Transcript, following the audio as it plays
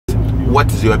What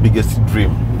is your biggest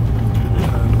dream?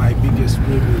 My biggest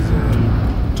dream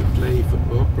is to play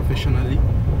football professionally,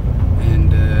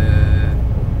 and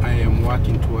I am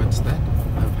working towards that.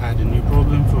 I've had a knee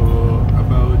problem for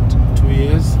about 2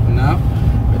 years now,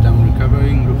 but I'm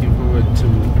recovering, looking forward to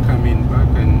coming back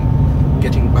and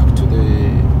getting back to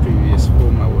the previous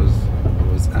form I was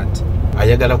at.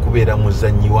 Ayagala kubeera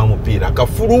muzannyi wa mupiira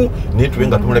kafulu naye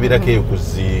tubenga tumulabirako eyo ku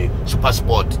super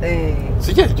sport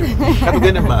sikyekyo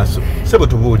katugende maaso sebo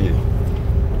tubuulire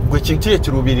gwe kiki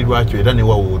ekiruubirirwakyo era ne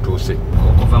wawo otuuse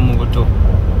okuva mu buto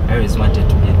I always wanted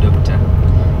to be a doctor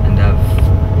and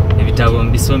ebitabo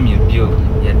mbisomye byo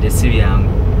yadde si byangu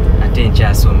ate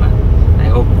nkyasoma I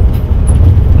hope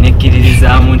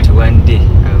nekkiririzaamu nti one day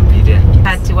I will be there.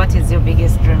 What is your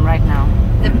biggest dream right now?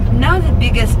 Now the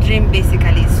biggest dream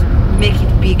basically is make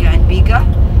it bigger and bigger,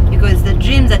 because the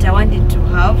dreams that I wanted to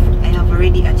have, I have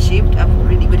already achieved. I've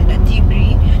already gotten a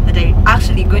degree that I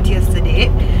actually got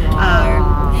yesterday.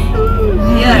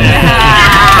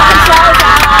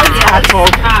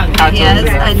 Yes,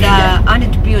 and I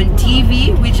wanted to be on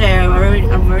TV, which I'm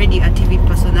already a TV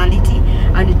personality.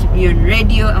 I wanted to be on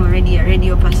radio. I'm already a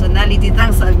radio personality.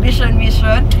 Thanks to Mission.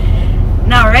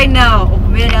 Now, right now,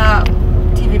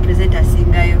 TV presenter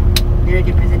singayo,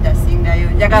 radio presenter singayo.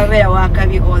 Jagabera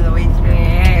wakabi all the way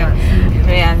through.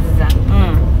 Tuyanziza.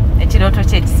 Ekiroto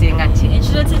kye kisinga ki?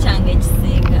 Ekiroto kyange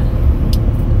kisinga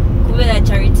kubeera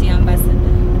charity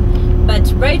ambassador.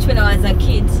 But right when I was a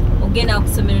kid, ogenda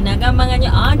okusomero nagamba nga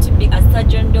I want to be a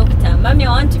surgeon doctor. Mommy, I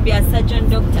want to be a surgeon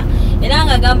doctor. Era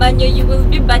nga gamba nnyo, you will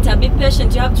be better, be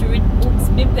patient, you have to read books,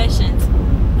 be patient.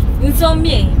 So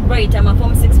me, right, I'm a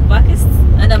Form 6 Baptist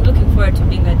and I'm looking forward to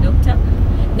being a doctor.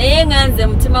 Naye nganze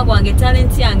mutima gwange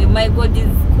talent yange, my God is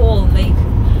called, like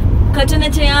Katonda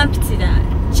kyeyampitira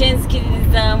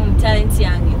kyenzikiririzaamu talent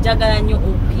yange, njagala nnyo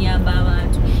okuyamba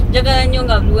abantu, njagala nnyo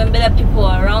nga buli wembeera people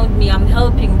around me, I'm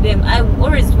helping them. I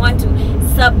always want to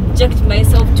subject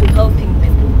myself to helping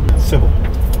them. Sebo,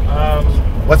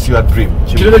 what's your dream?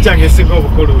 Kiroto kyange esinga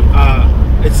obukulu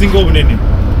ekisinga obunene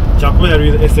kyakubeera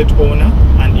real estate owner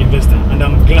and investor, and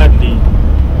I'm gladly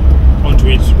onto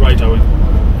it right away.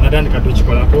 Natandika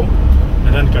tukikolako,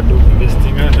 natandika dde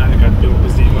okuinvestinga, natandika dde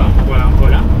okuzimba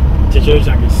mpola kyekiroto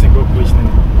kyange ekisinga okuba ekinene.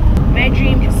 My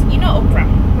dream is, you know, Oprah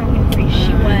Winfrey.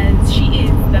 She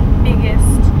is the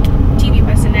biggest TV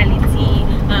personality,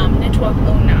 network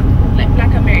owner, like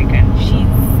Black American.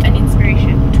 She's an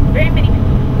inspiration to very many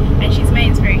people, and she's my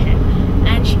inspiration.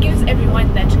 And she gives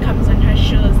everyone that comes on her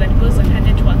shows, that goes on her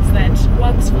networks, that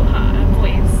works for her a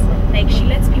voice. Like, she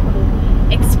lets people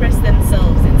express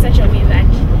themselves in such a way that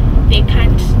they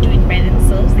can't do it by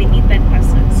themselves. They need that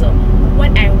person. So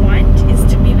what I want is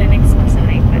to be the next person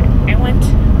like that. I want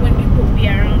when people be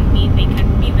around me, they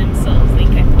can be themselves. They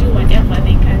can do whatever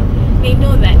they can. They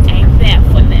know that I'm there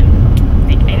for them.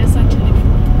 Like, I just want to live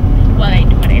while I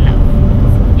do what I love.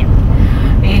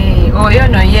 Oyo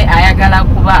no ye ayagala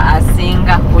kuba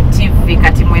asinga ku TV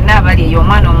kati mwena abali eyo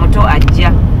omwana omuto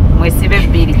ajja mwesibe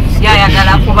bbiri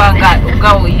yayagala kuba nga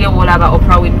ye olaba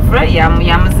Oprah Winfrey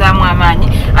yamuzaamu amaanyi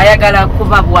ayagala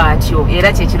kuba bw'atyo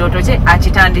era kyekiroto kye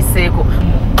akitandiseeko.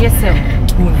 Yes sir.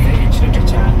 Ekiroto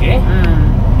kyange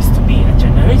is to be a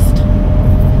journalist,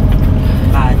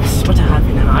 but what I have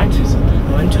in heart is I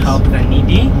want to help the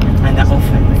needy and the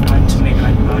orphan. I want to make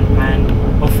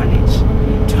an orphanage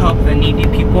to help the needy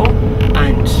people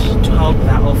and to help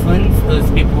the orphans, those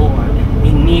people who are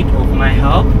in need of my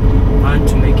help. I want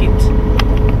to make it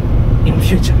in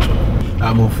future.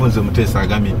 Mufunze Mutesa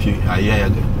agambye nti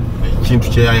ayayaga kintu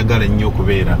kyeyayagala nnyo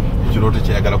okubeera ekiroto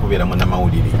kyeyagala kubeera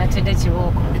munnamawulire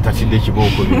tatidde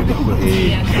kibooko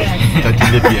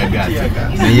tatidde piyagaza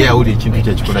naye awulira ekintu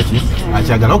kyekikola ki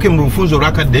akyagala oke mu bufunze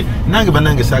olwakadde nange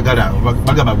banange saagala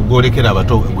bagamba bugolekera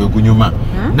abato gwe gunyuma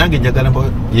nange njagala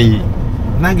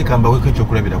nange kambaweko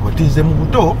ekyokulabirako tinze mu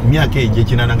buto myaka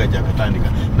egy'ekinana nga gyakatandika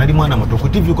nali mwana muto ku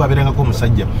TV kwaberangako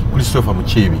omusajja Christopher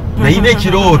Mukiibi nayina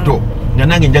ekirooto nga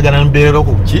nange njagala mbeererako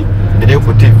kuki mbeereyo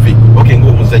ku TV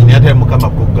ng'omuzannyi naye ate mukama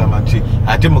kugamba nti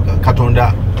ate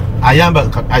Katonda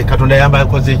ayamba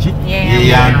yakoze ki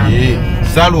yeyambye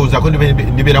saalowoozaako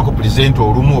ndibeerako pulezidenti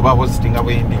olumu oba hositinga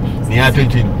bwendi naye ate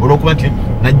nti olwokuba nti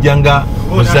najjanga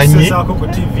muzannyi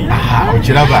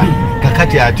okiraba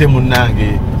kakati ate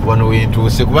munnange wano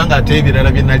wentuuse kubanga ate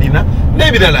ebirala bye nalina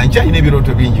n'ebirala nkyalina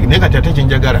ebirooto bingi naye kati ate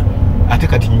kyenjagala ate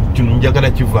kati kino njagala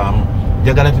kivaamu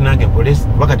njagala ti nange nkole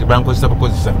wakati bankozesa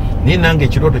bukozesa naye nange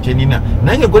ekirooto kyenina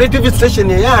nange nkole TV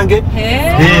station eyange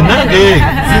nange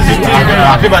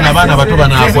ate bano abaana bato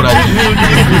banaakola ki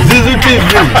Zizu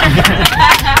TV.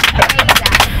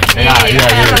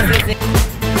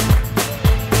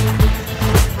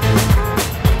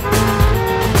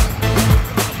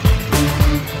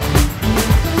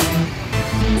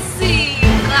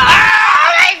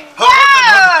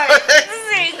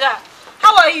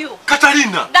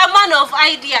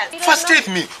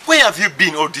 have you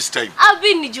been all this time? I've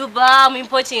been in Juba, I'm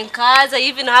importing cars, I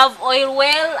even have oil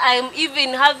well, I'm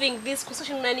even having this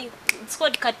construction money. It's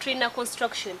called Katrina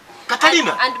Construction.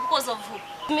 Katarina? And because of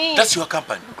me. That's your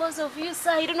company? Because of you,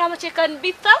 sir. You don't know how much I can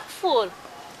be thankful.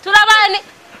 Turabani.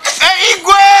 Hey,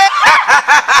 Igwe!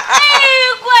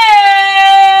 Igwe!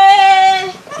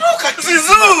 Look at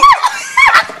Zizu!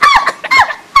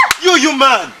 You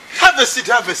man! Have a seat,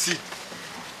 have a seat.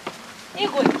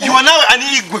 Igwe. You are now an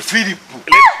Igwe Philip.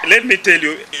 Let me tell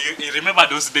you, you remember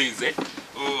those days, eh?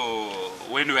 Oh,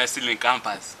 when we were still in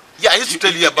campus. Yeah, I used to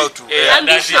tell you about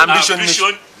ambition.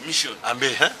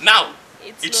 Now,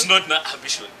 it's not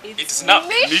ambition. It's now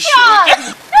mission.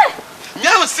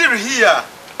 Yeah, I'm still here.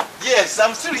 Yes,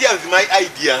 I'm still here with my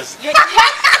ideas.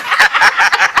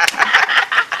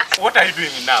 What are you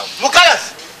doing now?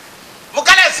 Mukalas!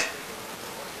 Mukalas!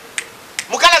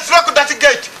 Mukalas, lock that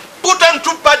gate. Put on 2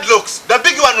 padlocks. The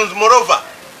big one was moreover.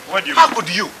 What do you How mean? could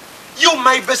you? You,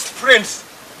 my best friends,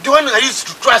 the one I used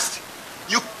to trust.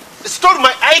 You stole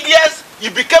my ideas.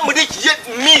 You became rich, yet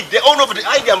me, the owner of the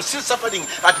idea, I'm still suffering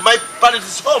at my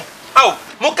parents' home. How?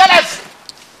 Mukalas!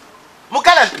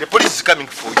 Mukalas, the police is coming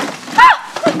for you.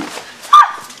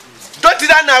 Don't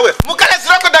run away. Mukalas,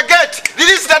 lock the gate.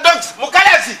 Release the dogs.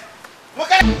 Mukalas!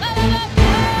 Mukalas!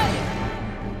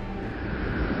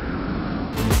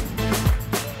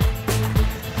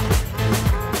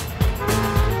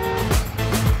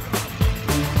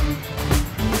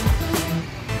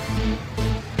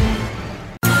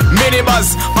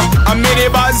 Minibuzz, a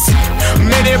minibuzz,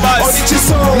 minibuzz,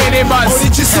 minibuzz,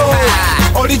 minibuzz,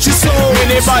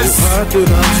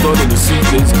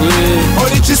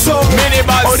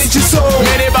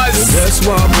 minibuzz. That's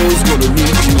why I'm always gonna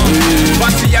meet you here.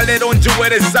 Basi ya lero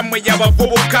njuwereza mwe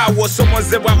y'abavubuka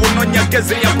wosomozebwa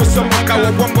bunonyageze yakusomoka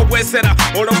obwongo bwesera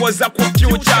olowooza ku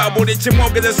future buli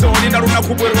kimwogezesa olina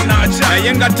lunaku bwe lunaca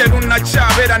naye nga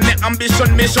terunacyabeera ne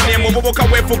ambition mission ye mububuka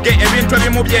weefuge ebintu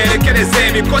ebimu byerekereza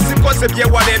ebikosikose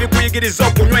byewala ebikuyigiriza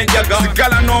okunywa enjaga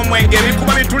sigala n'omwenge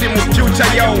ebikuba bituli mu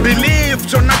future yo believe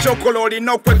kyonna kyokola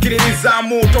olina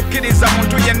okwekkiririzaamu tokkiriza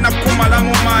muntu yenna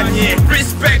kumalamu maanyi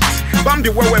respect bambi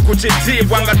wewe ku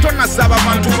kitiibwa nga tonasaba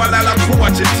bantu balala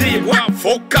kuwa kitiibwa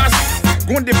focus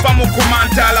gundi va mu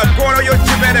kumantala golo yo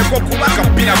kibereko kuba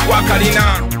kapiira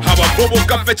gwakalina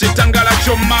abavubuka ffe kitangala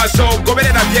ky'omumaaso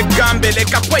goberera byegambe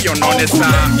leka kweyonoonesa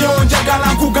okulenyo njagala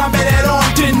nkugambe leero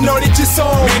nti noli kiso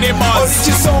minibuzz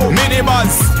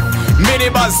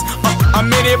minibuzz, a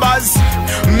minibuzz,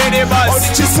 minibuzz,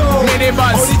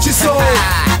 minibuzz,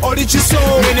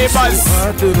 minibuzz.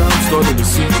 I'm starting to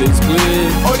see things clear.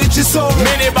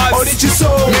 Minibuzz,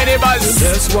 minibuzz.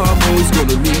 That's why I'm always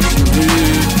gonna meet you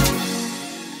here.